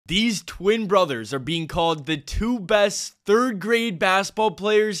These twin brothers are being called the two best third grade basketball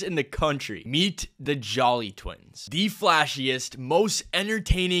players in the country. Meet the Jolly Twins, the flashiest, most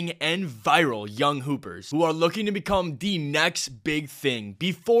entertaining, and viral young hoopers who are looking to become the next big thing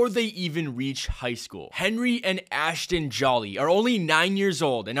before they even reach high school. Henry and Ashton Jolly are only 9 years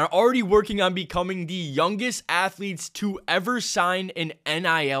old and are already working on becoming the youngest athletes to ever sign an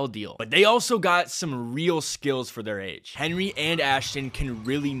NIL deal. But they also got some real skills for their age. Henry and Ashton can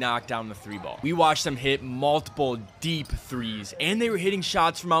really knock down the three ball. We watched them hit multiple deep threes, and they were hitting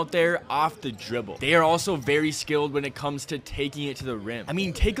shots from out there off the dribble. They are also very skilled when it comes to taking it to the rim. I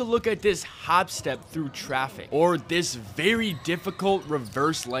mean, take a look at this hop step through traffic, or this very difficult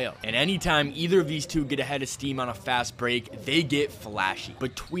reverse layup. And anytime either of these two get ahead of steam on a fast break, they get flashy.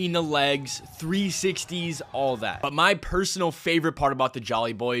 Between the legs, 360s, all that. But my personal favorite part about the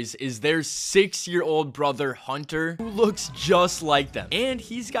Jolly Boys is their 6-year-old brother, Hunter, who looks just like them. And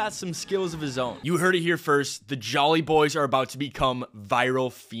he's got some skills of his own. You heard it here first. The Jolly Boys are about to become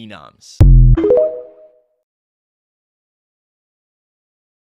viral phenoms.